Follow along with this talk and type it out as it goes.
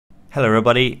Hello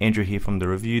everybody, Andrew here from The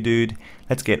Review Dude.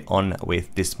 Let's get on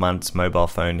with this month's mobile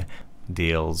phone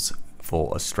deals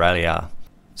for Australia.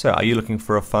 So are you looking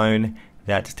for a phone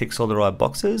that ticks all the right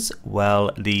boxes?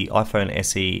 Well, the iPhone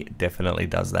SE definitely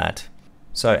does that.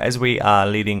 So as we are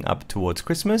leading up towards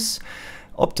Christmas,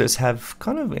 Optus have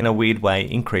kind of in a weird way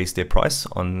increased their price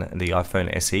on the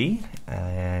iPhone SE,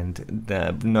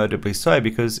 and notably so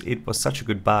because it was such a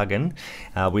good bargain.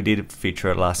 We did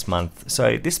feature it last month,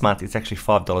 so this month it's actually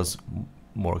 $5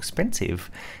 more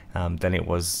expensive than it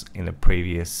was in the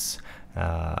previous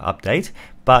update,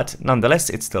 but nonetheless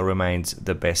it still remains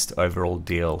the best overall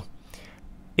deal.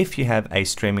 If you have a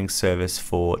streaming service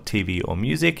for TV or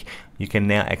music, you can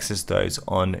now access those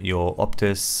on your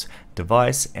Optus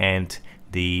device, and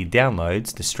the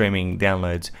downloads, the streaming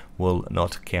downloads, will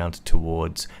not count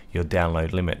towards your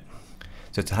download limit.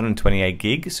 So it's 128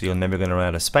 gig, so you're never going to run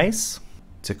out of space.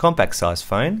 It's a compact size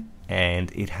phone,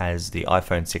 and it has the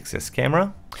iPhone 6s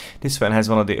camera. This phone has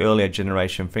one of the earlier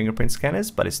generation fingerprint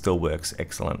scanners, but it still works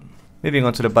excellent. Moving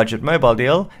on to the budget mobile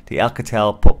deal, the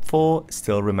Alcatel Pop 4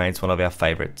 still remains one of our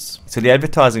favorites. So the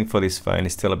advertising for this phone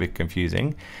is still a bit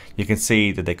confusing. You can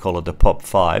see that they call it the Pop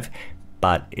 5,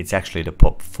 but it's actually the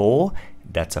Pop 4.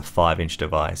 That's a 5-inch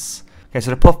device. Okay,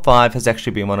 so the Pop 5 has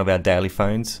actually been one of our daily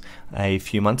phones a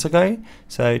few months ago,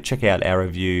 so check out our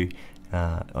review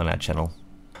on our channel.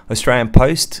 Australian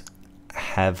Post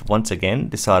have once again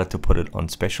decided to put it on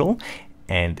special,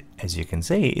 and as you can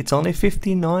see, it's only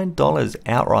 $59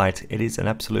 outright. It is an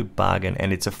absolute bargain,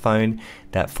 and it's a phone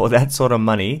that for that sort of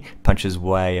money punches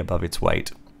way above its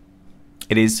weight.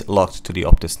 It is locked to the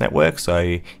Optus network,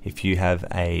 so if you have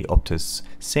a Optus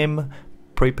SIM,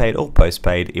 prepaid or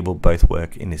postpaid, it will both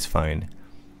work in this phone.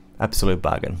 Absolute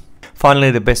bargain. Finally,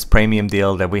 the best premium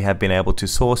deal that we have been able to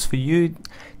source for you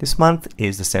this month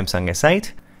is the Samsung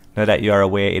S8. Know that you are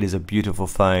aware it is a beautiful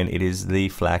phone. It is the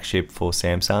flagship for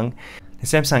Samsung. The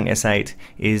Samsung S8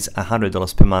 is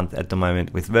 $100 per month at the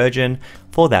moment with Virgin.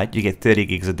 For that, you get 30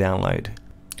 gigs of download.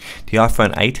 The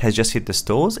iPhone 8 has just hit the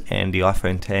stores, and the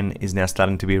iPhone 10 is now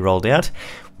starting to be rolled out.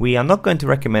 We are not going to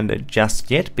recommend it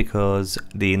just yet because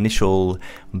the initial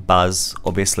buzz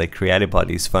obviously created by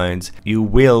these phones, you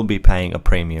will be paying a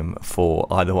premium for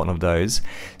either one of those.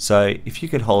 So if you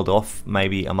could hold off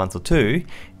maybe a month or two,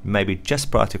 maybe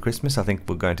just prior to Christmas, I think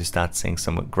we're going to start seeing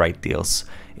some great deals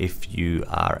if you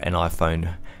are an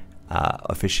iPhone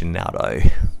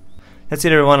aficionado. That's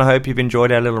it everyone, I hope you've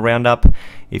enjoyed our little roundup.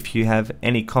 If you have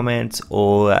any comments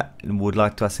or would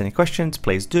like to ask any questions,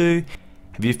 please do.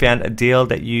 Have you found a deal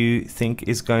that you think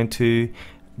is going to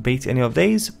beat any of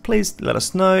these? Please let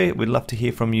us know, we'd love to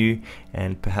hear from you,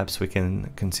 and perhaps we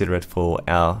can consider it for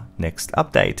our next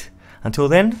update. Until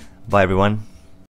then, bye everyone.